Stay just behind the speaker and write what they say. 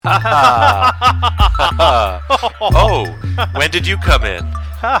Oh, when did you come in?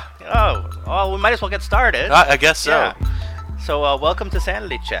 We might as well get started. I guess so. Yeah. So, welcome to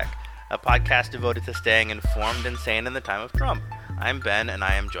Sanity Check, a podcast devoted to staying informed and sane in the time of Trump. I'm Ben, and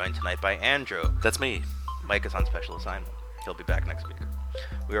I am joined tonight by Andrew. That's me. Mike is on special assignment. He'll be back next week.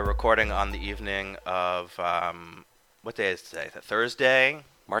 We are recording on the evening of, what day is today? Thursday?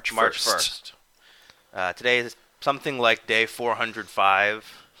 March 1st. Today is something like day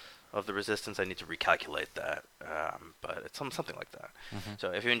 405 of the Resistance. I need to recalculate that, but it's something like that. Mm-hmm.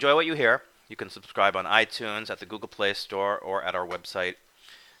 So if you enjoy what you hear, you can subscribe on iTunes, at the Google Play Store, or at our website,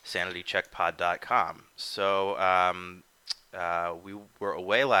 sanitycheckpod.com. So we were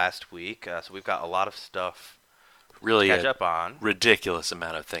away last week, so we've got a lot of stuff really to catch up on. Ridiculous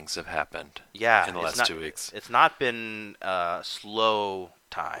amount of things have happened in the last 2 weeks. It's not been a slow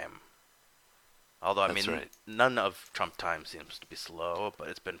time. Although, Right. None of Trump time seems to be slow, but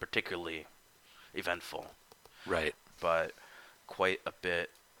it's been particularly eventful. Right. But quite a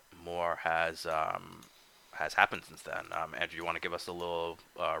bit more has happened since then. Andrew, you want to give us a little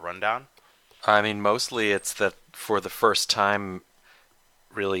rundown? Mostly it's that for the first time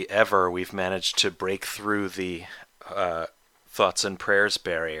really ever, we've managed to break through the thoughts and prayers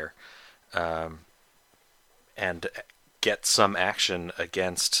barrier and get some action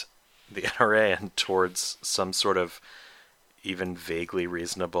against the NRA and towards some sort of even vaguely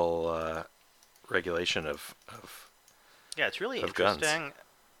reasonable regulation of Yeah, it's really guns. interesting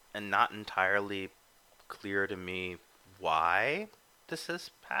and not entirely clear to me why this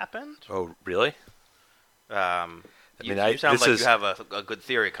has happened. Oh, really? You sound like you have a good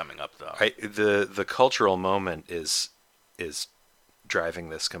theory coming up, though. The cultural moment is driving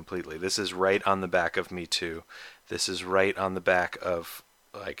this completely. This is right on the back of Me Too. This is right on the back of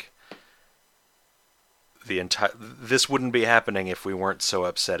this wouldn't be happening if we weren't so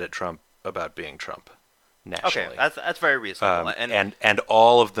upset at Trump about being Trump nationally. Okay, that's very reasonable. And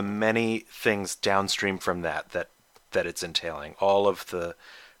all of the many things downstream from that it's entailing, all of the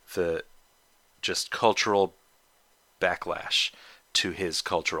just cultural backlash to his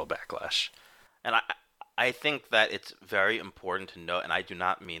cultural backlash. And I think that it's very important to note, and I do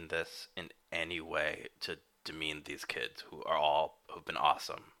not mean this in any way to demean these kids who've been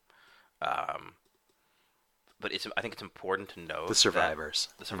awesome. But I think it's important to note the survivors.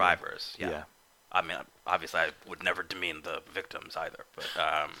 Yeah. Obviously, I would never demean the victims either. But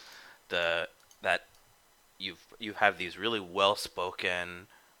that you have these really well-spoken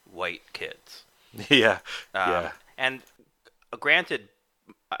white kids. Yeah. And granted,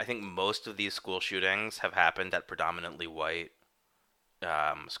 I think most of these school shootings have happened at predominantly white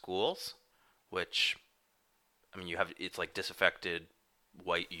schools, which it's like disaffected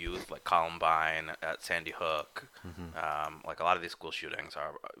white youth, like Columbine, at Sandy Hook. Mm-hmm. Like a lot of these school shootings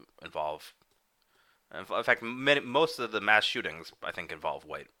involve. In fact, most of the mass shootings I think involve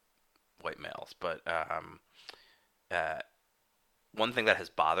white males. But one thing that has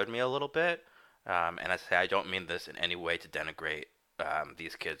bothered me a little bit, and I don't mean this in any way to denigrate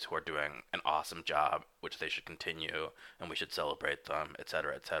these kids who are doing an awesome job, which they should continue, and we should celebrate them, et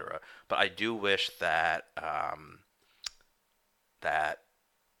cetera, et cetera. But I do wish that that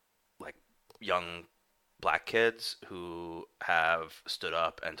like young black kids who have stood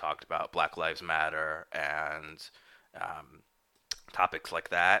up and talked about Black Lives Matter and topics like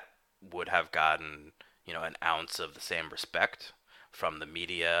that would have gotten an ounce of the same respect from the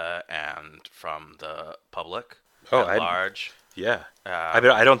media and from the public at large. Yeah. I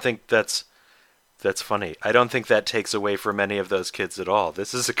don't think that's funny. I don't think that takes away from any of those kids at all.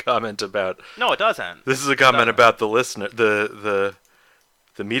 This is a comment about... No, it doesn't. This is a comment about the listener, the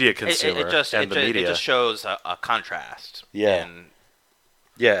media consumer the media. It just shows a contrast. Yeah.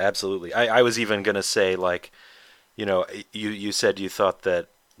 Yeah, absolutely. I was even going to say, you said you thought that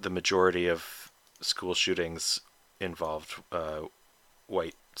the majority of school shootings involved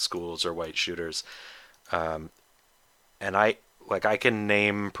white schools or white shooters. And I can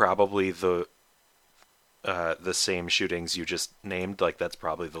name probably the same shootings you just named. Like, that's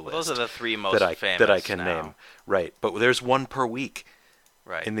probably the list. Those are the three most famous that I can now. name. Right, but there's one per week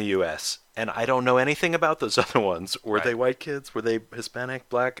in the U.S., and I don't know anything about those other ones. Were they white kids? Were they Hispanic,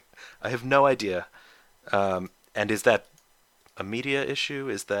 black? I have no idea. And is that a media issue?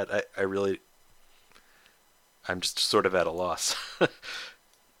 Is that I'm just sort of at a loss.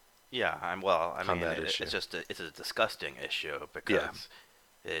 Yeah, it's a disgusting issue because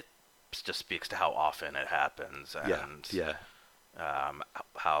it just speaks to how often it happens and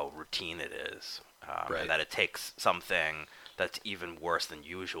how routine it is, and that it takes something that's even worse than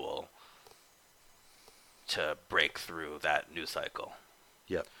usual to break through that news cycle.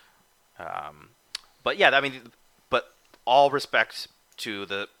 Yep. But yeah, I mean, but all respect to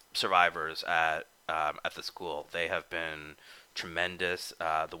the survivors at the school. They have been tremendous.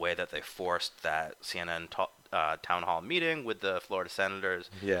 The way that they forced that CNN town hall meeting with the Florida senators,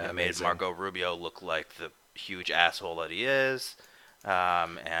 it made Marco Rubio look like the huge asshole that he is,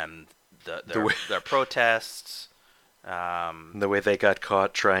 and their protests. The way they got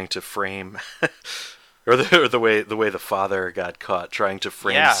caught trying to frame, or the way the father got caught trying to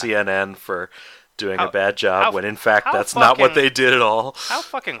frame CNN for doing a bad job when in fact that's not what they did at all. How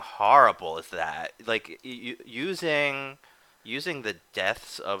fucking horrible is that? Like using the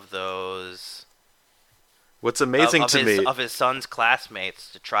deaths of those. What's amazing to me of his son's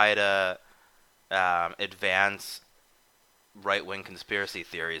classmates to try to advance right-wing conspiracy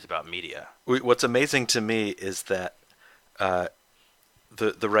theories about media. What's amazing to me is that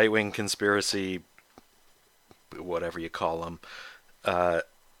the right-wing conspiracy, whatever you call them,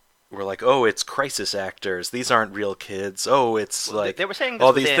 we're like, oh, it's crisis actors. These aren't real kids. Oh, it's like they were saying this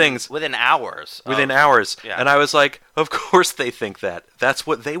all these things within hours. Within hours, yeah. And I was like, of course they think that. That's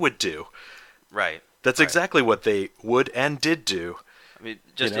what they would do. Right. That's exactly what they would and did do. I mean,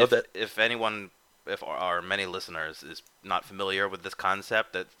 just if anyone, if our many listeners is not familiar with this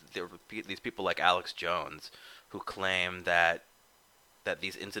concept, that there would be these people like Alex Jones who claim that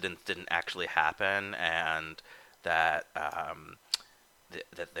these incidents didn't actually happen and that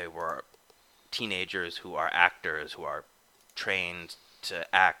that they were teenagers who are actors who are trained to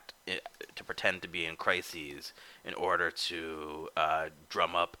act to pretend to be in crises in order to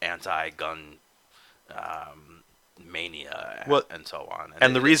drum up anti-gun mania and so on.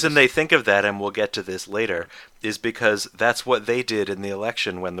 And the reason they think of that, and we'll get to this later, is because that's what they did in the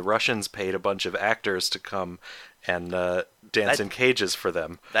election when the Russians paid a bunch of actors to come and dance in cages for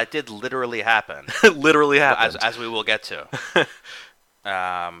them. That did literally happen. Literally happened. As we will get to.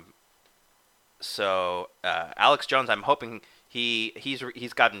 So Alex Jones, I'm hoping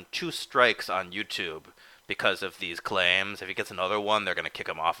he's gotten 2 strikes on YouTube because of these claims. If he gets another one, they're going to kick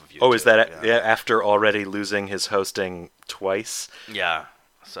him off of YouTube. Oh, is that after already losing his hosting twice? Yeah.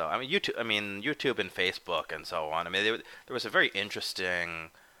 So YouTube and Facebook and so on. I mean, there was a very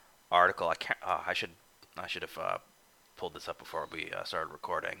interesting article. I should have pulled this up before we started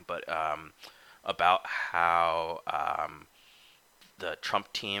recording, but about how the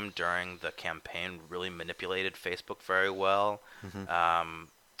Trump team during the campaign really manipulated Facebook very well. Mm-hmm.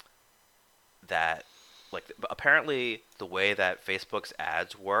 That. Like, apparently the way that Facebook's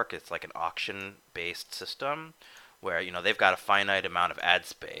ads work, it's like an auction-based system where, they've got a finite amount of ad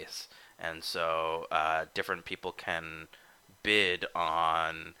space. And so different people can bid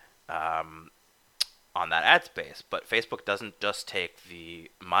on that ad space. But Facebook doesn't just take the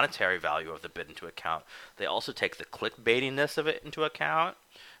monetary value of the bid into account. They also take the clickbaitiness of it into account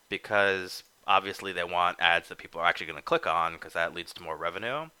because obviously they want ads that people are actually going to click on because that leads to more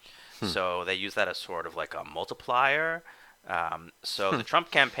revenue. So they use that as sort of like a multiplier. So the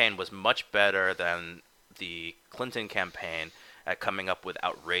Trump campaign was much better than the Clinton campaign at coming up with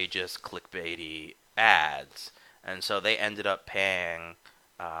outrageous clickbaity ads. And so they ended up paying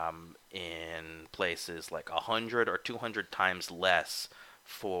in places like 100 or 200 times less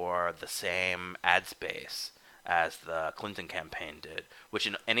for the same ad space as the Clinton campaign did, which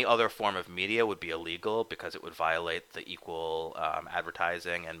in any other form of media would be illegal because it would violate the equal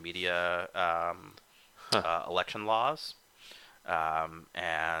advertising and media election laws.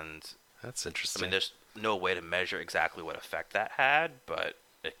 And that's interesting. I mean, there's no way to measure exactly what effect that had, but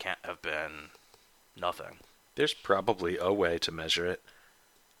it can't have been nothing. There's probably a way to measure it.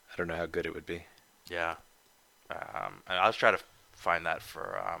 I don't know how good it would be. Yeah. And I'll try to find that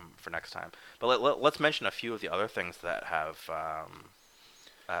for next time. But let's mention a few of the other things that have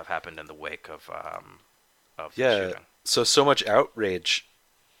happened in the wake of the shooting. So much outrage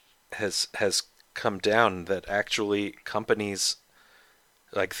has come down that actually companies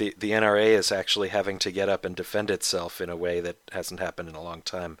like the NRA is actually having to get up and defend itself in a way that hasn't happened in a long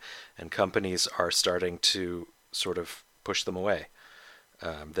time, and companies are starting to sort of push them away.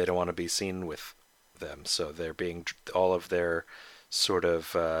 They don't want to be seen with them, so they're being all of their sort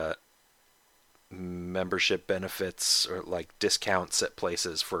of membership benefits or like discounts at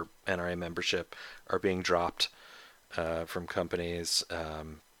places for NRA membership are being dropped from companies.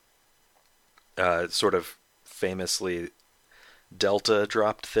 Sort of famously, Delta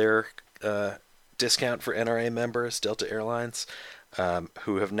dropped their discount for NRA members, Delta Airlines,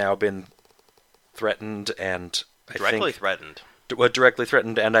 who have now been threatened and directly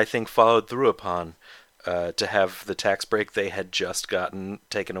threatened, and I think followed through upon to have the tax break they had just gotten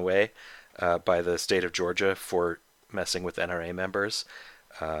taken away by the state of Georgia for messing with NRA members.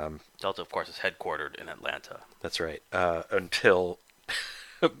 Delta, of course, is headquartered in Atlanta. That's right. Until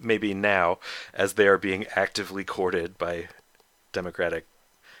maybe now, as they are being actively courted by Democratic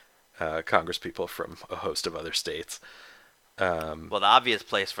congresspeople from a host of other states. Well, the obvious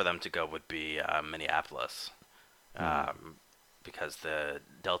place for them to go would be Minneapolis, because the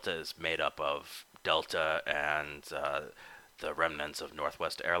Delta is made up of Delta and the remnants of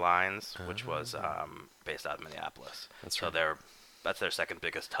Northwest Airlines, which was based out of Minneapolis. That's right. So that's their second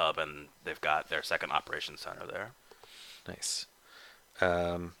biggest hub, and they've got their second operations center there. Nice.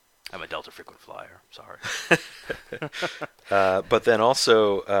 I'm a Delta frequent flyer. Sorry. But then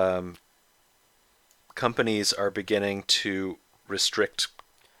also, companies are beginning to restrict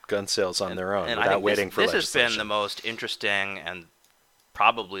gun sales on their own without waiting for legislation. This has been the most interesting and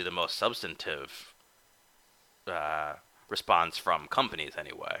probably the most substantive response from companies,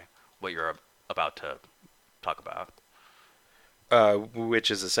 anyway. What you're about to talk about,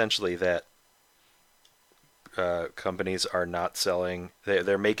 which is essentially that companies are not selling.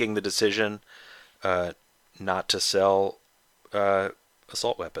 They're making the decision not to sell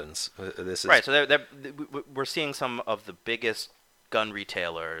assault weapons. This is right. So we're seeing some of the biggest gun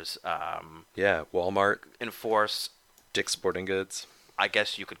retailers. Walmart enforce Dick's Sporting Goods. I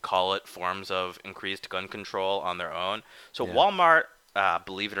guess you could call it forms of increased gun control on their own. So Walmart,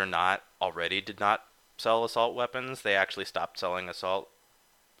 believe it or not, already did not sell assault weapons. They actually stopped selling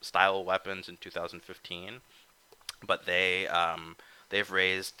assault-style weapons in 2015. But they've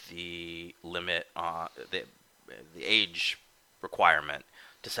raised the limit on the age requirement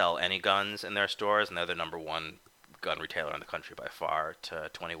to sell any guns in their stores, and they're the number one gun retailer in the country by far, to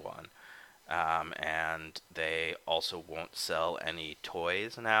 21. And they also won't sell any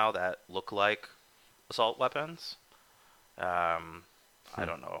toys now that look like assault weapons. I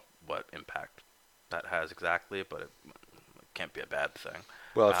don't know what impact that has exactly, but it can't be a bad thing.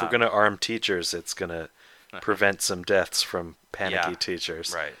 Well, if we're going to arm teachers, it's going to prevent some deaths from panicky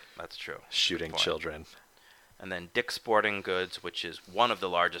teachers. Right, that's true. Shooting children. And then Dick's Sporting Goods, which is one of the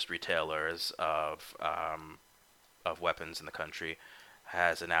largest retailers of weapons in the country,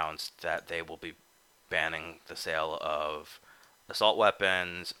 has announced that they will be banning the sale of assault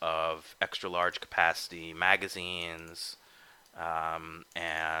weapons, of extra large capacity magazines,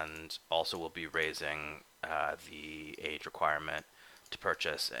 and also will be raising the age requirement to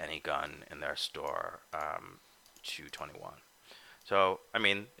purchase any gun in their store to 21. So, I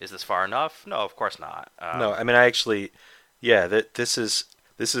mean, is this far enough? No, of course not. No, I mean, I actually, this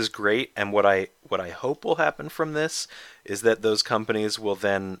is great, and what I hope will happen from this is that those companies will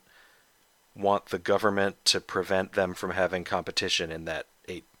then want the government to prevent them from having competition in that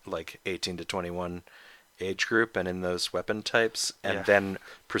 18 to 21 age group and in those weapon types, and then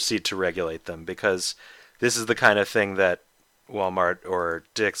proceed to regulate them, because this is the kind of thing that Walmart or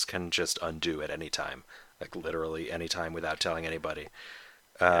Dick's can just undo at any time, like literally any time without telling anybody.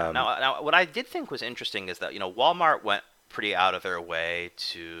 Now, what I did think was interesting is that Walmart went pretty out of their way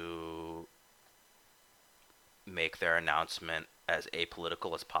to make their announcement as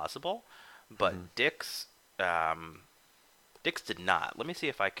apolitical as possible, but Dick's did not. Let me see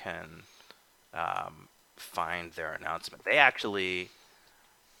if I can find their announcement. They actually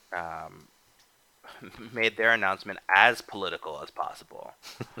made their announcement as political as possible.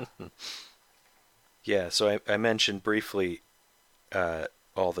 Yeah, so I mentioned briefly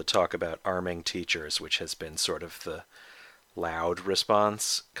all the talk about arming teachers, which has been sort of the loud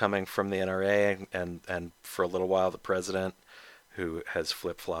response coming from the NRA, and for a little while the president, who has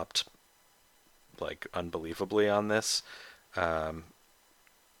flip-flopped like unbelievably on this, and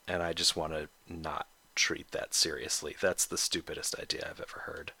I just want to not treat that seriously. That's the stupidest idea I've ever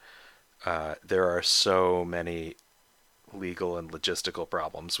heard. There are so many legal and logistical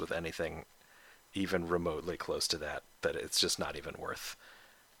problems with anything even remotely close to that it's just not even worth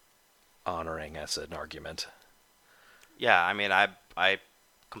honoring as an argument. Yeah, I mean, I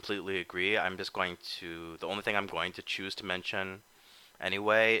completely agree. I'm just going to... The only thing I'm going to choose to mention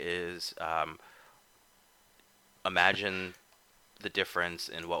anyway is imagine the difference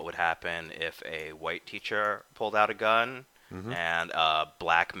in what would happen if a white teacher pulled out a gun and a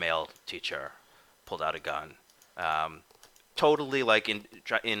black male teacher pulled out a gun. Totally, like,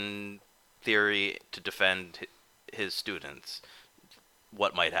 in theory, to defend his students,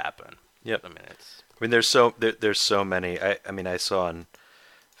 what might happen. Yep. I mean, there's so many. I mean, I saw on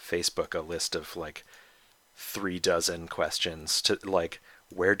Facebook a list of like 36 questions to like,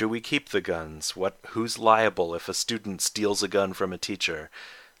 where do we keep the guns? Who's liable if a student steals a gun from a teacher?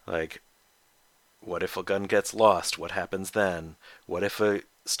 Like, what if a gun gets lost? What happens then? What if a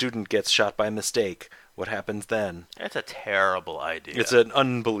student gets shot by mistake? what happens then? It's a terrible idea. It's an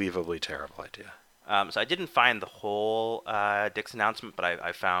unbelievably terrible idea. So I didn't find the whole Dick's announcement, but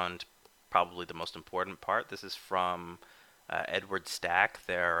I found probably the most important part. This is from Edward Stack,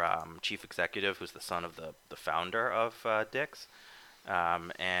 their chief executive, who's the son of the founder of Dick's.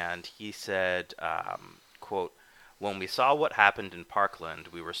 And he said, quote, "When we saw what happened in Parkland,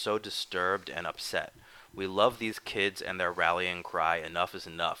 we were so disturbed and upset. We love these kids and their rallying cry, enough is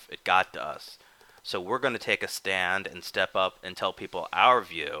enough. It got to us. So we're going to take a stand and step up and tell people our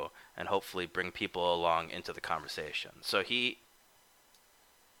view and hopefully bring people along into the conversation." So he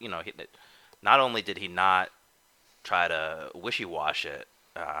not only did he not try to wishy-wash it,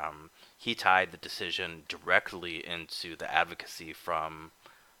 he tied the decision directly into the advocacy from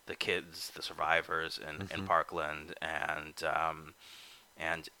the kids, the survivors in Parkland, and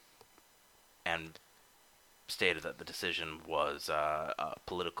stated that the decision was a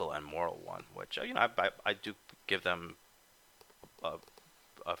political and moral one, which I do give them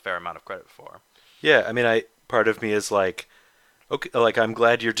a fair amount of credit for. Yeah, I mean, part of me is like, okay, like I'm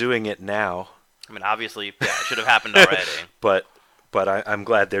glad you're doing it now. I mean, obviously, it should have happened already. but I'm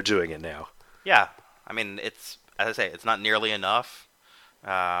glad they're doing it now. Yeah, I mean, it's, as I say, it's not nearly enough,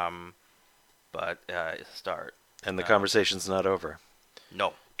 but it's a start. And the conversation's not over.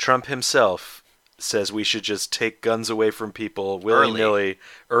 No. Trump himself says we should just take guns away from people willy-nilly,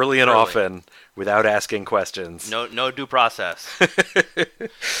 early and often, without asking questions. No due process.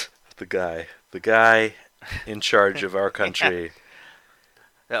 The guy in charge of our country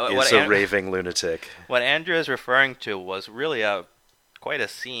is a raving lunatic. What Andrew is referring to was really quite a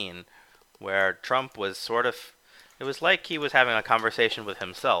scene where Trump was sort of, it was like he was having a conversation with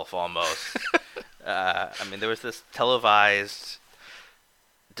himself almost. I mean, there was this televised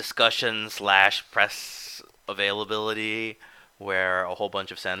discussion / press availability where a whole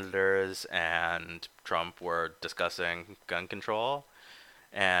bunch of senators and Trump were discussing gun control,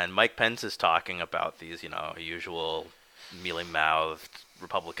 and Mike Pence is talking about these, usual mealy-mouthed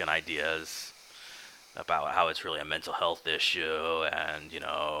Republican ideas about how it's really a mental health issue, and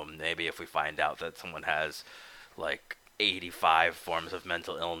maybe if we find out that someone has like 85 forms of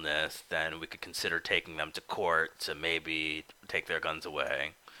mental illness, then we could consider taking them to court to maybe take their guns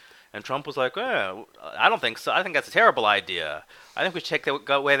away. And Trump was like, I don't think so. I think that's a terrible idea. I think we should take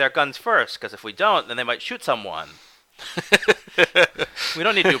away their guns first, because if we don't, then they might shoot someone. We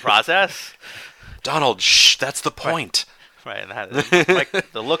don't need due process. Donald, shh, that's the point. Right.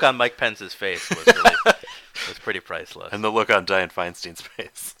 The look on Mike Pence's face was pretty priceless. And the look on Dianne Feinstein's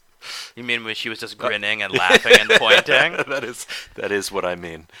face. You mean when she was just grinning and laughing and pointing? That is what I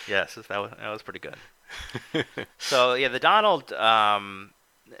mean. Yes, that was pretty good. So yeah, the Donald,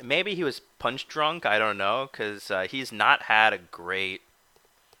 maybe he was punch drunk. I don't know, because he's not had a great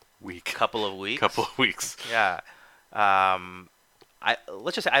couple of weeks. Yeah.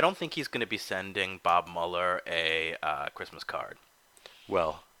 Let's just say I don't think he's going to be sending Bob Mueller a Christmas card.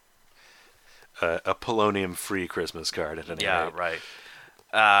 Well, a polonium-free Christmas card at any rate. Yeah, right.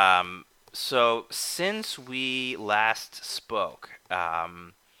 So since we last spoke,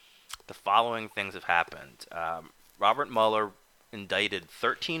 the following things have happened. Robert Mueller indicted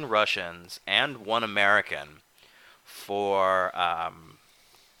 13 Russians and 1 American for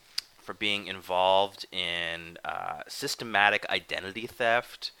being involved in systematic identity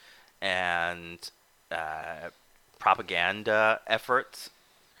theft and propaganda efforts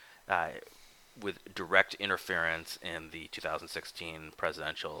with direct interference in the 2016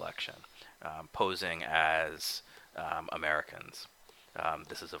 presidential election, posing as Americans.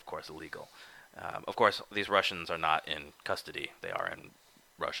 This is, of course, illegal. Of course, these Russians are not in custody. They are in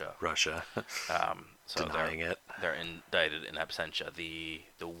Russia. So denying it. They're indicted in absentia.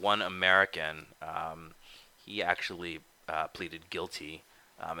 The 1 American, he actually pleaded guilty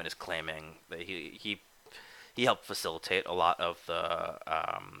and is claiming that he helped facilitate a lot of the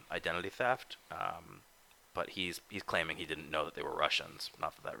identity theft, but he's claiming he didn't know that they were Russians.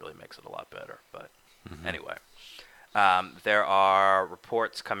 Not that really makes it a lot better, but anyway. There are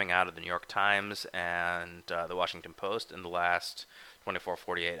reports coming out of the New York Times and the Washington Post in the last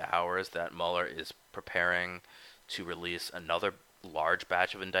 48 hours that Mueller is preparing to release another large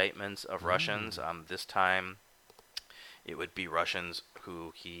batch of indictments of Russians. This time, it would be Russians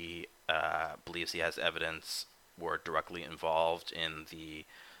who he believes he has evidence were directly involved in the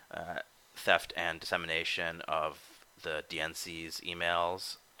theft and dissemination of the DNC's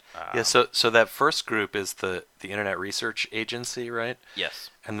emails. Yeah, so that first group is the Internet Research Agency, right?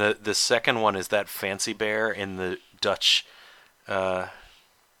 Yes. And the second one is that Fancy Bear in the Dutch, that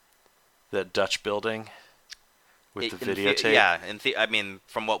Dutch building. with the videotape. I mean,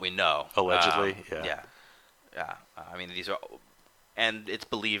 from what we know, allegedly, yeah. I mean, these are, and it's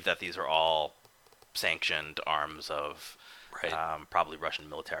believed that these are all sanctioned arms of probably Russian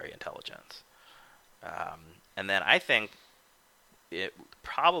military intelligence. And then I think it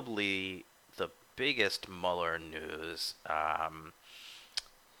probably the biggest Mueller news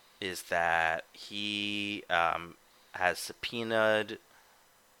is that he has subpoenaed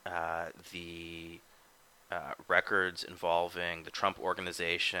the records involving the Trump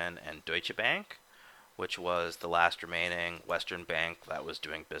Organization and Deutsche Bank, which was the last remaining Western bank that was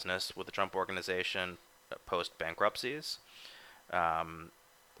doing business with the Trump Organization post-bankruptcies.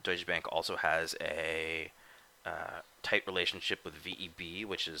 Deutsche Bank also has a tight relationship with VEB,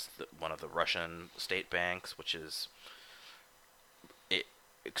 which is one of the Russian state banks, which is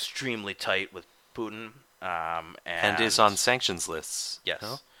extremely tight with Putin. And is on sanctions lists. Yes.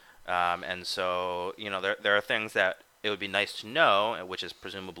 No? And so, there are things that it would be nice to know, which is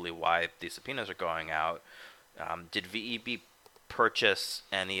presumably why these subpoenas are going out. Did VEB purchase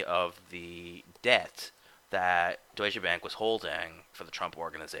any of the debt that Deutsche Bank was holding for the Trump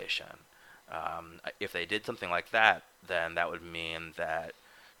Organization? If they did something like that, then that would mean that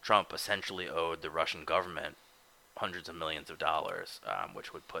Trump essentially owed the Russian government hundreds of millions of dollars,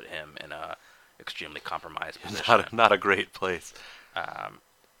 which would put him in a extremely compromised position. Not a great place.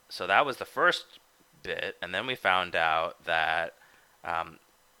 So that was the first bit, and then we found out that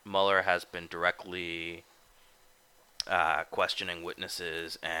Mueller has been directly questioning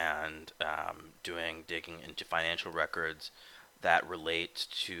witnesses and digging into financial records that relate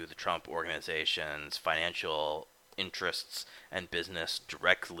to the Trump Organization's financial interests and business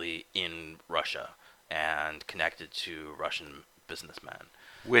directly in Russia and connected to Russian businessmen.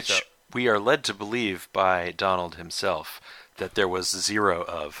 Which we are led to believe by Donald himself that there was zero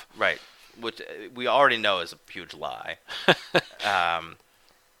of. Right. Which we already know is a huge lie.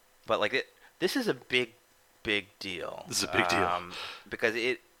 But this is a big deal. This is a big deal. Because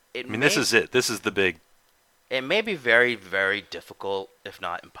this is it. This is the big... It may be very, very difficult, if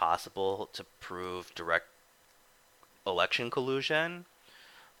not impossible, to prove direct election collusion,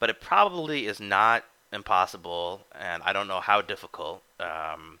 but it probably is not impossible, and I don't know how difficult,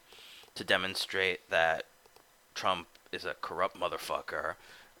 to demonstrate that Trump is a corrupt motherfucker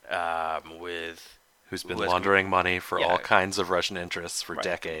who's been laundering money for all kinds of Russian interests for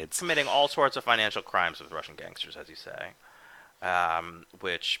decades. Committing all sorts of financial crimes with Russian gangsters, as you say,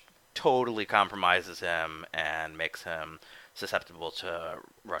 which totally compromises him and makes him susceptible to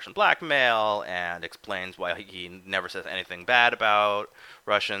Russian blackmail, and explains why he never says anything bad about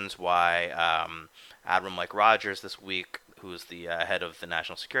Russians, why Admiral Mike Rogers this week, who's the head of the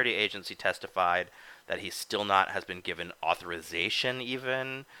National Security Agency, testified that he still has been given authorization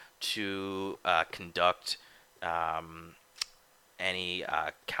even to conduct any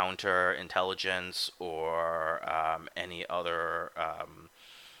counterintelligence or any other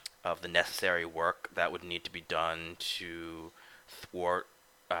of the necessary work that would need to be done to thwart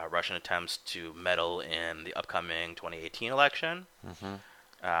Russian attempts to meddle in the upcoming 2018 election.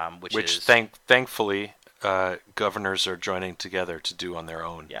 Mm-hmm. Which thankfully governors are joining together to do on their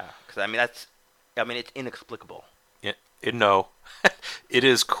own. Yeah, because it's inexplicable. No, it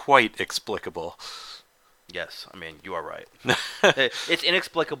is quite explicable. Yes, you are right. It's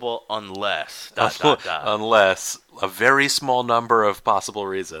inexplicable unless... Unless a very small number of possible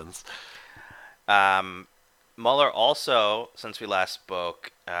reasons. Mueller also, since we last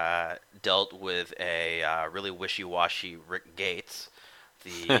spoke, dealt with a really wishy-washy Rick Gates.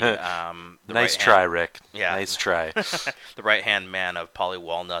 The nice try, Rick. Yeah. Nice try. The right-hand man of Polly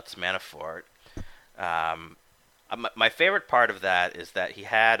Walnuts Manafort. My favorite part of that is that he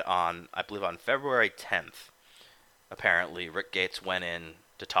had on February 10th, apparently, Rick Gates went in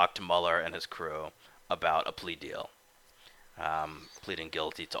to talk to Mueller and his crew about a plea deal, pleading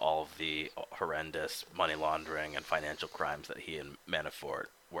guilty to all of the horrendous money laundering and financial crimes that he and Manafort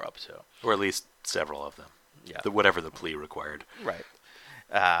were up to. Or at least several of them. Yeah. Whatever the plea required. Right.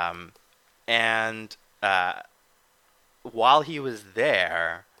 And while he was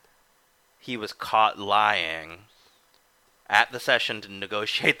there, he was caught lying at the session to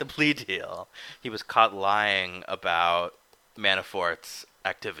negotiate the plea deal. He was caught lying about Manafort's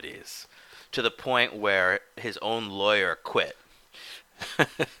activities to the point where his own lawyer quit.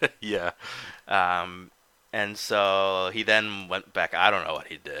 Yeah. And so he then went back. I don't know what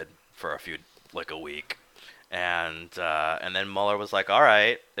he did for a week. And then Mueller was like, all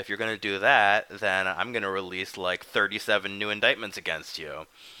right, if you're going to do that, then I'm going to release 37 new indictments against you.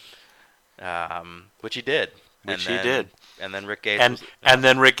 Which he did. He did. And then Rick Gates and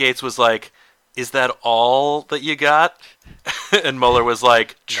then Rick Gates was like, is that all that you got? And Mueller was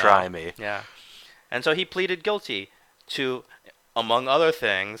like, try me. Yeah. And so he pleaded guilty to, among other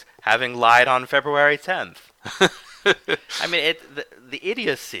things, having lied on February 10th. I mean, the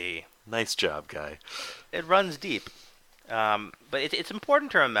idiocy. Nice job, guy. It runs deep. But it's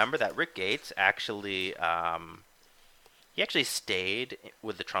important to remember that Rick Gates actually, he actually stayed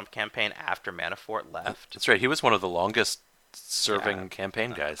with the Trump campaign after Manafort left. That's right. He was one of the longest serving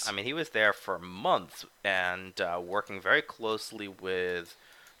campaign guys. I mean, he was there for months and working very closely with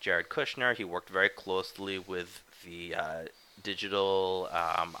Jared Kushner. He worked very closely with the digital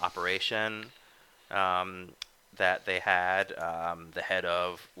operation that they had. The head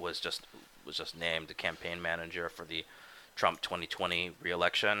of was just named the campaign manager for the Trump 2020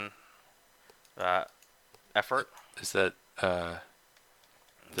 re-election effort. Is that I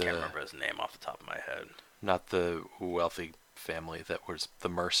can't remember his name off the top of my head. Not the wealthy family that was the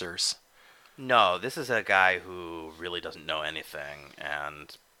Mercers? No, this is a guy who really doesn't know anything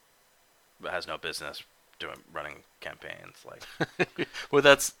and has no business running campaigns. Like, well,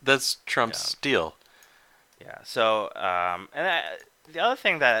 that's Trump's deal. Yeah. So, the other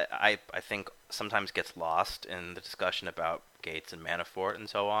thing that I think sometimes gets lost in the discussion about Gates and Manafort and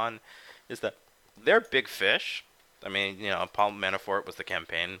so on is that they're big fish. I mean, Paul Manafort was the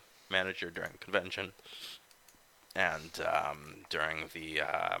campaign manager during convention and during the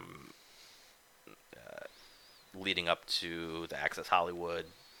leading up to the Access Hollywood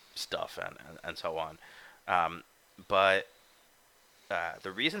stuff and so on. But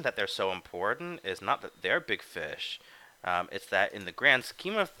the reason that they're so important is not that they're big fish. It's that in the grand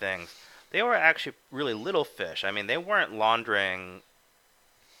scheme of things, they were actually really little fish. I mean, they weren't laundering...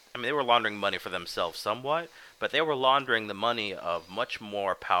 I mean, they were laundering money for themselves somewhat, but they were laundering the money of much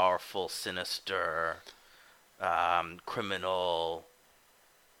more powerful, sinister, criminal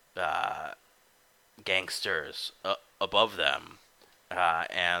gangsters above them.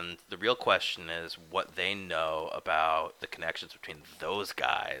 And the real question is what they know about the connections between those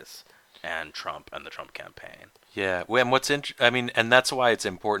guys and Trump and the Trump campaign. Yeah, and and that's why it's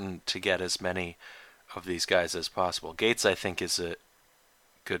important to get as many of these guys as possible. Gates, I think, is a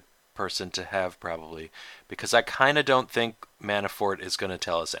good person to have probably, because I kind of don't think Manafort is going to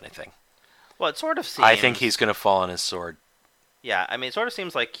tell us anything. Well, it sort of seems... I think he's going to fall on his sword. Yeah, I mean, it sort of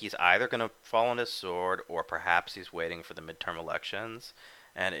seems like he's either going to fall on his sword or perhaps he's waiting for the midterm elections.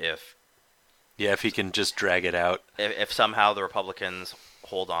 And if he can just drag it out. If somehow the Republicans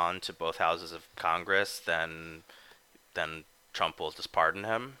hold on to both houses of Congress, then Trump will just pardon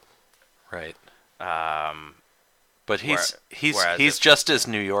him. Right. But he's just as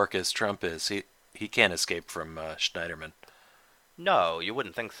New York as Trump is. He can't escape from Schneiderman. No, you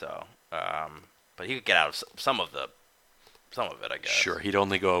wouldn't think so. But he could get out of some of it, I guess. Sure, he'd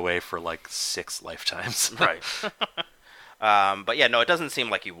only go away for like 6 lifetimes. Right. But yeah, no, it doesn't seem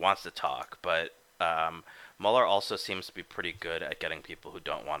like he wants to talk. But Mueller also seems to be pretty good at getting people who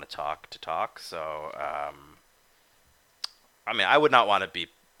don't want to talk. So, I mean, I would not want to be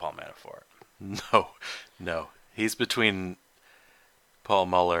Paul Manafort. No. He's between Paul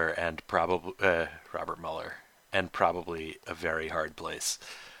Mueller and probably Robert Mueller, and probably a very hard place.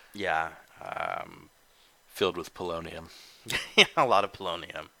 Yeah. Filled with polonium. A lot of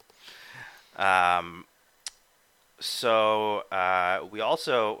polonium. So we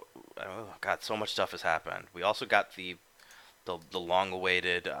also, so much stuff has happened. We also got the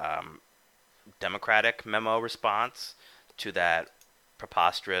long-awaited Democratic memo response to that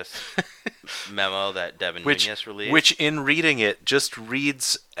preposterous memo that Devin Nunes released. Which, in reading it, just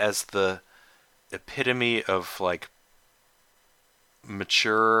reads as the epitome of like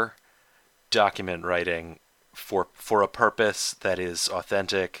mature document writing for a purpose that is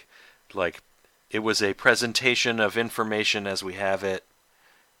authentic. Like, it was a presentation of information as we have it,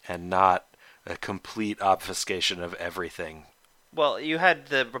 and not a complete obfuscation of everything. Well, you had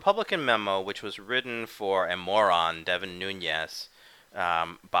the Republican memo, which was written for a moron, Devin Nunes,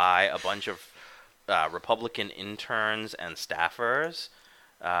 by a bunch of Republican interns and staffers.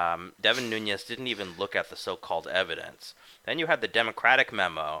 Devin Nunes didn't even look at the so-called evidence. Then you had the Democratic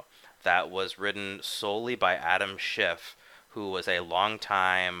memo that was written solely by Adam Schiff, who was a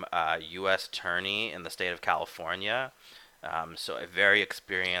longtime U.S. attorney in the state of California. So a very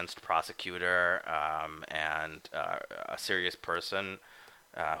experienced prosecutor and a serious person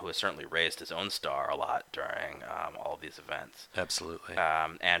who has certainly raised his own star a lot during all of these events. Absolutely.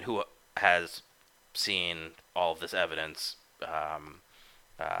 And who has seen all of this evidence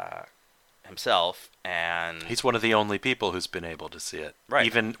himself. And he's one of the only people who's been able to see it. Right.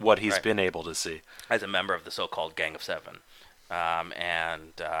 Even what he's been able to see. As a member of the so-called Gang of Seven.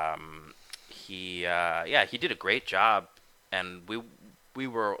 he did a great job, and we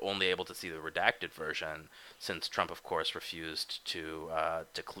were only able to see the redacted version since Trump, of course, refused to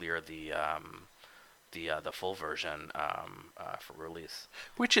clear the full version for release.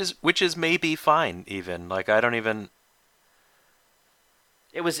 Which is maybe fine, even. Like, I don't even.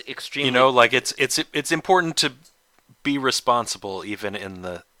 It was extremely. You know, like it's important to be responsible, even in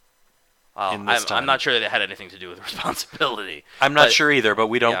the. In this time. I'm not sure that it had anything to do with responsibility. I'm not sure either, but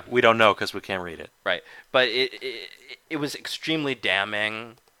we don't know because we can't read it. Right, but it was extremely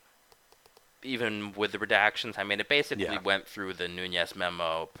damning, even with the redactions. I mean, it basically went through the Nunes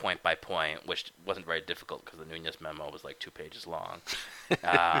memo point by point, which wasn't very difficult because the Nunes memo was like 2 pages long,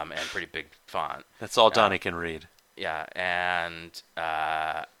 and pretty big font. That's all Donnie can read. Yeah, and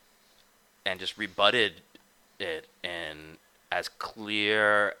just rebutted it in as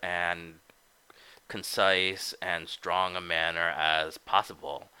clear and concise and strong a manner as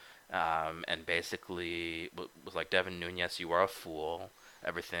possible, and basically was like, Devin Nunes, you are a fool.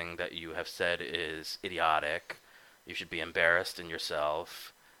 Everything that you have said is idiotic. You should be embarrassed in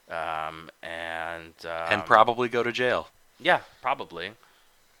yourself, and probably go to jail. Yeah, probably.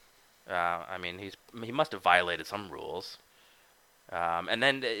 I mean, he must have violated some rules, and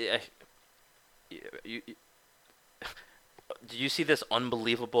then did you see this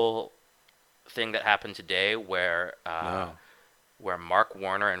unbelievable thing that happened today where where Mark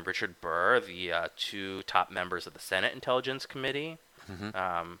Warner and Richard Burr, the 2 top members of the Senate Intelligence Committee,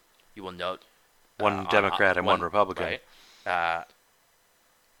 you will note one Democrat and one Republican, right,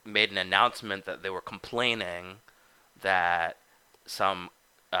 made an announcement that they were complaining that some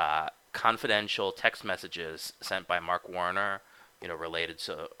confidential text messages sent by Mark Warner, related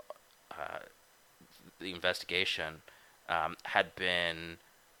to the investigation, had been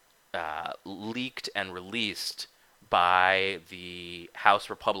leaked and released by the House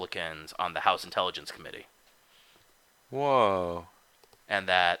Republicans on the House Intelligence Committee. Whoa. And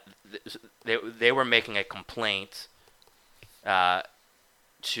that they were making a complaint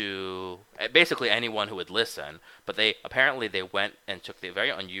to basically anyone who would listen, but they went and took the very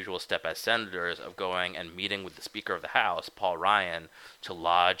unusual step as senators of going and meeting with the Speaker of the House, Paul Ryan, to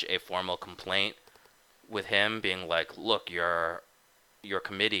lodge a formal complaint with him, being like, look, your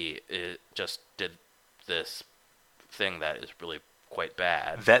committee just did this thing that is really quite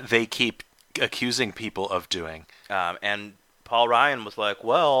bad. That they keep accusing people of doing. And Paul Ryan was like,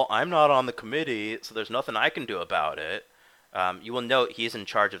 well, I'm not on the committee, so there's nothing I can do about it. You will note he's in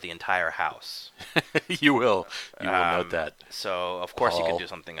charge of the entire House. You will note that. So, of course, he can do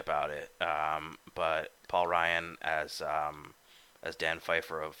something about it. But Paul Ryan, as Dan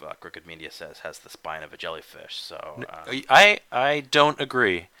Pfeiffer of Crooked Media says, has the spine of a jellyfish. So I don't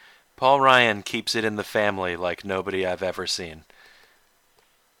agree. Paul Ryan keeps it in the family like nobody I've ever seen.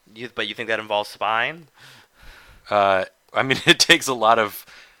 But you think that involves spine? I mean, it takes a lot of...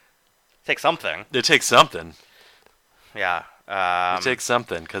 It takes something. It takes something. Yeah. It takes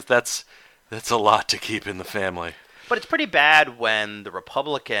something, because that's a lot to keep in the family. But it's pretty bad when the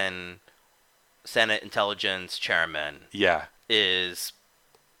Republican Senate Intelligence Chairman is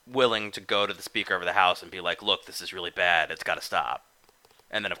willing to go to the Speaker of the House and be like, look, this is really bad, it's got to stop.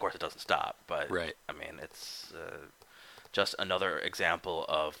 And then, of course, it doesn't stop. But, right. I mean, it's just another example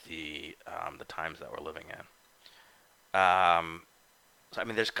of the times that we're living in. So, I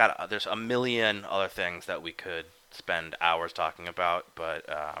mean, there's a million other things that we could spend hours talking about, but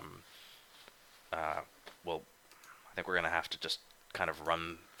well, I think we're going to have to just kind of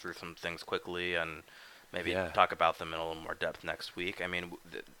run through some things quickly and maybe talk about them in a little more depth next week. I mean,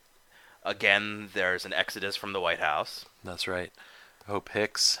 again, there's an exodus from the White House. That's right. Hope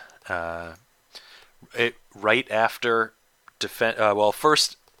Hicks, right after well,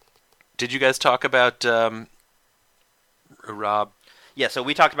 first, did you guys talk about Rob? Yeah, so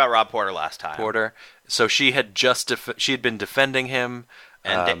we talked about Rob Porter last time. So she had she had been defending him,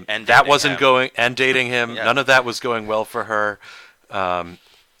 and that wasn't going, and dating him. Yeah. None of that was going well for her. And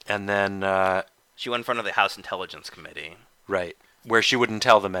then she went in front of the House Intelligence Committee, right, where she wouldn't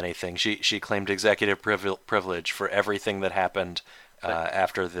tell them anything. She claimed executive privilege for everything that happened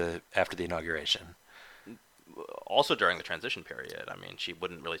after the inauguration. Also during the transition period. I mean, she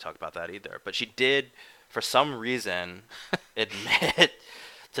wouldn't really talk about that either. But she did, for some reason, admit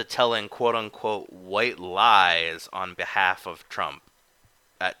to telling quote-unquote white lies on behalf of Trump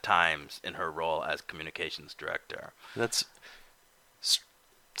at times in her role as communications director. That's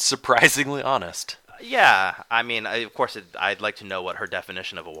surprisingly honest. Yeah. I mean, of course, I'd like to know what her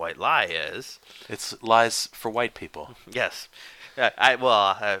definition of a white lie is. It's lies for white people. Yes.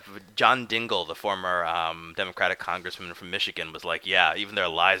 John Dingell, the former Democratic congressman from Michigan, was like, "Yeah, even their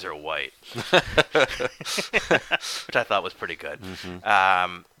lies are white," which I thought was pretty good.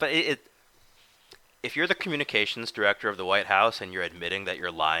 But if you're the communications director of the White House and you're admitting that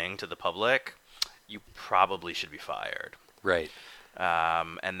you're lying to the public, you probably should be fired. Right.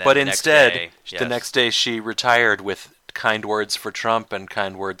 And then but the instead, next day, the next day she retired with kind words for Trump and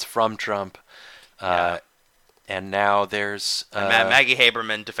kind words from Trump. And now there's Maggie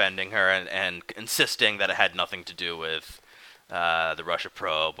Haberman defending her and insisting that it had nothing to do with the Russia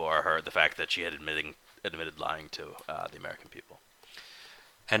probe or the fact that she had admitted lying to the American people.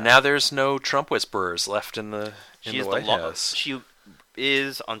 And now there's no Trump whisperers left in the White House. She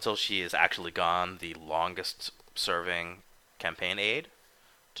is, until she is actually gone, the longest serving campaign aide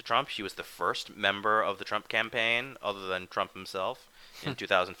to Trump. She was the first member of the Trump campaign, other than Trump himself, in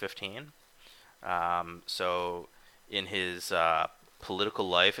 2015. So in his political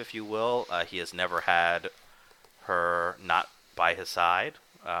life, if you will, he has never had her not by his side.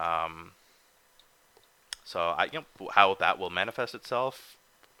 So how that will manifest itself,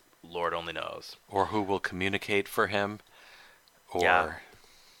 Lord only knows. Or who will communicate for him. Or yeah.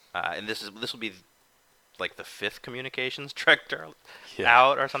 And this will be like the 5th communications director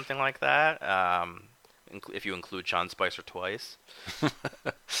out or something like that. If you include Sean Spicer twice.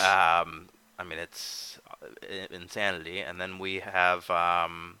 I mean, it's insanity. And then we're going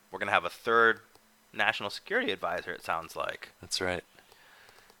to have a 3rd national security advisor, it sounds like. That's right.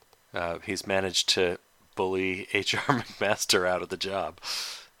 He's managed to bully H.R. McMaster out of the job.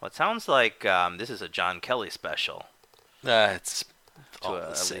 Well, it sounds like this is a John Kelly special. It's all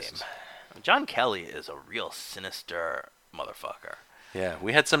the same. John Kelly is a real sinister motherfucker. Yeah,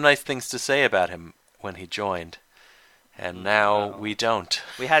 we had some nice things to say about him when he joined, and now we don't.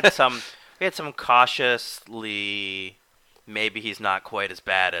 We had some cautiously, maybe he's not quite as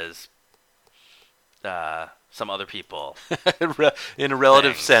bad as some other people. In a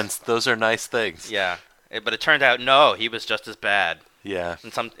relative sense, those are nice things. Yeah, but it turned out no, he was just as bad. Yeah.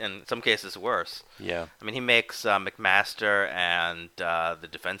 In some cases worse. Yeah. I mean, he makes McMaster and the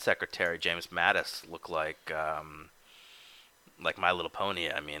Defense Secretary James Mattis look like My Little Pony.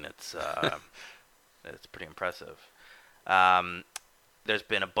 I mean, it's pretty impressive. There's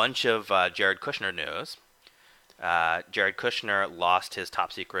been a bunch of Jared Kushner news. Jared Kushner lost his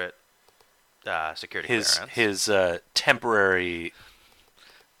top secret security clearance. His temporary,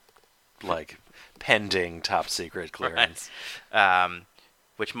 pending top secret clearance. Right.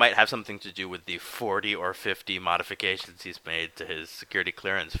 Which might have something to do with the 40 or 50 modifications he's made to his security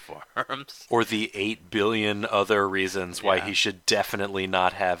clearance forms. Or the 8 billion other reasons why he should definitely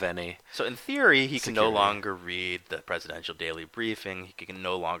not have any. So in theory, he can no longer read the presidential daily briefing. He can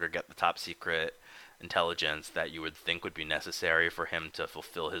no longer get the top secret intelligence that you would think would be necessary for him to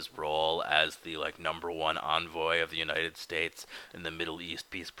fulfill his role as the number one envoy of the United States in the Middle East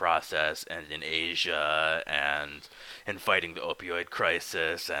peace process and in Asia and in fighting the opioid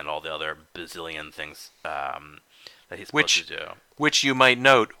crisis and all the other bazillion things that he's supposed to do. Which you might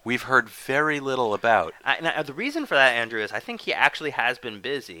note, we've heard very little about. Now, the reason for that, Andrew, is I think he actually has been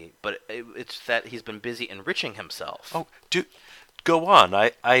busy, but it's that he's been busy enriching himself. Oh, go on.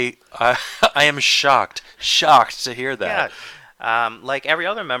 I am shocked to hear that. Yeah. Like every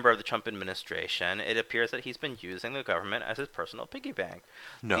other member of the Trump administration, it appears that he's been using the government as his personal piggy bank.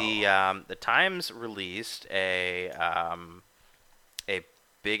 No. The Times released a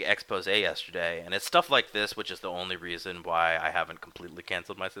big expose yesterday, and it's stuff like this, which is the only reason why I haven't completely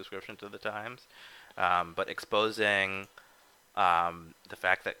canceled my subscription to the Times. But exposing the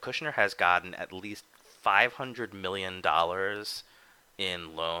fact that Kushner has gotten at least $500 million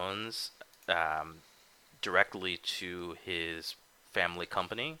in loans directly to his family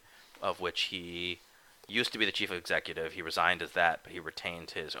company, of which he used to be the chief executive. He resigned as that, but he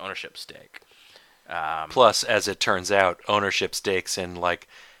retained his ownership stake. Plus, as it turns out, ownership stakes in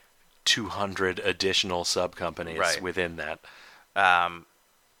 200 additional sub-companies within that. And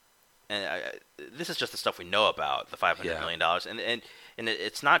this is just the stuff we know about, the $500 million. And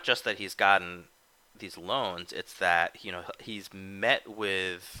it's not just that he's gotten these loans, it's that he's met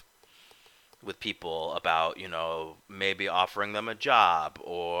with people about maybe offering them a job,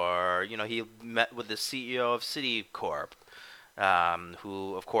 or he met with the CEO of Citicorp,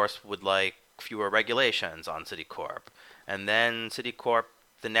 who of course would like fewer regulations on Citicorp, and then Citicorp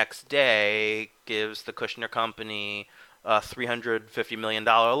the next day gives the Kushner company a $350 million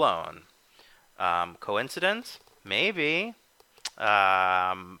loan. Coincidence? Maybe,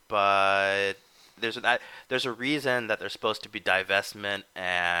 but there's a reason that there's supposed to be divestment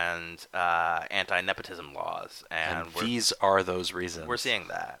and anti-nepotism laws, and these are those reasons. We're seeing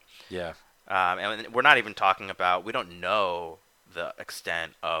that. Yeah. And we're not even talking about, we don't know the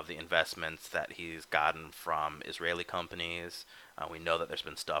extent of the investments that he's gotten from Israeli companies. We know that there's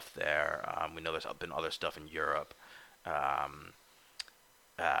been stuff there. We know there's been other stuff in Europe.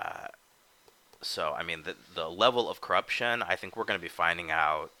 So, I mean, the level of corruption, I think we're going to be finding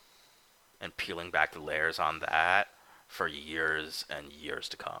out and peeling back the layers on that for years and years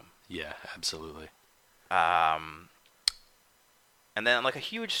to come. Yeah, absolutely. And then, like, a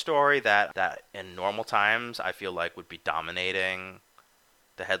huge story that in normal times I feel like would be dominating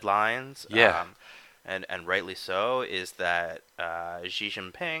the headlines, yeah, and rightly so, is that Xi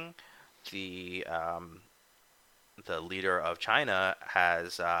Jinping, the leader of China,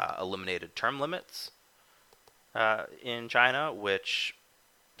 has eliminated term limits in China, which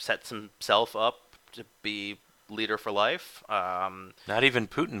sets himself up to be leader for life. Not even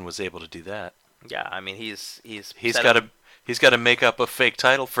Putin was able to do that. Yeah, I mean, he's got to make up a fake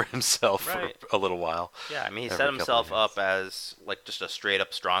title for himself right. for a little while. Yeah, I mean, he set himself up as like just a straight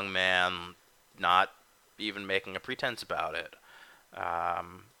up strong man, not even making a pretense about it.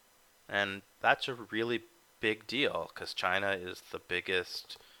 And that's a really big deal because China is the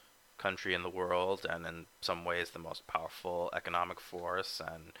biggest country in the world and in some ways the most powerful economic force,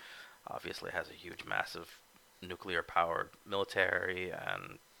 and obviously has a huge, massive nuclear powered military.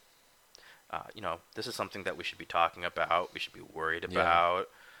 And this is something that we should be talking about. We should be worried about. Yeah.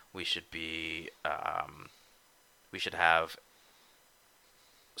 We should be. We should have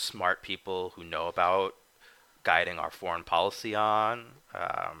smart people who know about guiding our foreign policy on.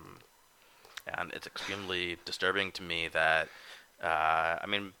 And it's extremely disturbing to me that. I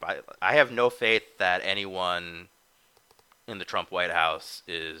have no faith that anyone in the Trump White House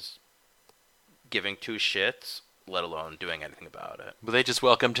is giving two shits, let alone doing anything about it. But they just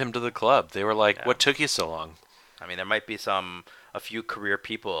welcomed him to the club. They were like, yeah. What took you so long? I mean, there might be a few career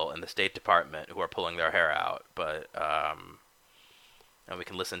people in the State Department who are pulling their hair out, but and we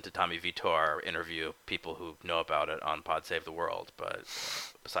can listen to Tommy Vitor interview people who know about it on Pod Save the World, but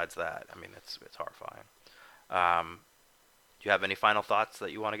besides that, I mean, it's horrifying. Do you have any final thoughts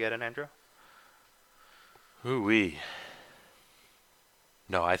that you want to get in, Andrew? Ooh-wee.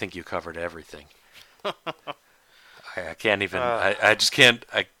 No, I think you covered everything. I can't even. I just can't.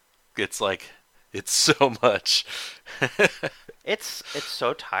 It's like it's so much. It's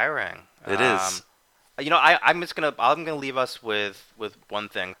so tiring. It is. I'm gonna leave us with one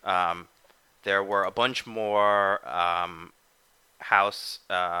thing. There were a bunch more House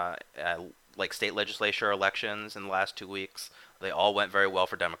like state legislature elections in the last 2 weeks. They all went very well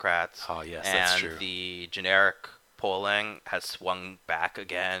for Democrats. Oh yes, that's true. And the generic polling has swung back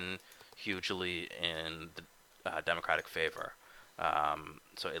again hugely in the Democratic favor.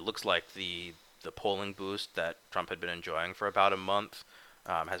 So it looks like the polling boost that Trump had been enjoying for about a month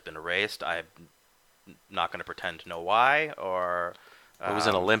has been erased. I'm not going to pretend to know why. Or it was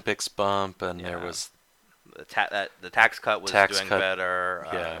an Olympics bump, and there was the tax cut was doing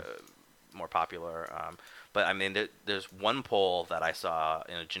better, more popular. But I mean, there's one poll that I saw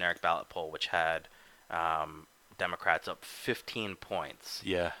in a generic ballot poll which had Democrats up 15 points.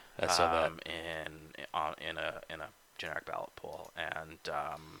 Yeah, I saw that in a generic ballot poll, and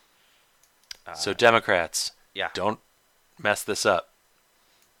so Democrats, don't mess this up.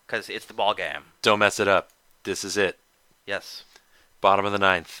 Because it's the ball game. Don't mess it up. This is it. Yes. Bottom of the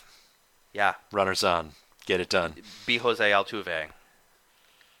ninth. Yeah. Runners on. Get it done. Be Jose Altuve.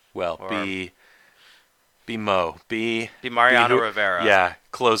 Well, be Mo. Be Mariano Rivera. Yeah.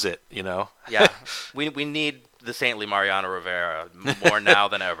 Close it. Yeah. We need the saintly Mariano Rivera more now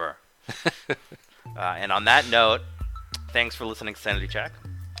than ever. And on that note, thanks for listening to Sanity Check.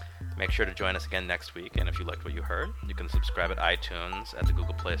 Make sure to join us again next week, and if you liked what you heard, you can subscribe at iTunes, at the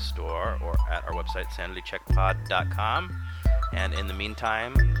Google Play Store, or at our website, sanitycheckpod.com. And in the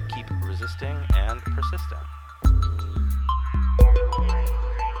meantime, keep resisting and persisting.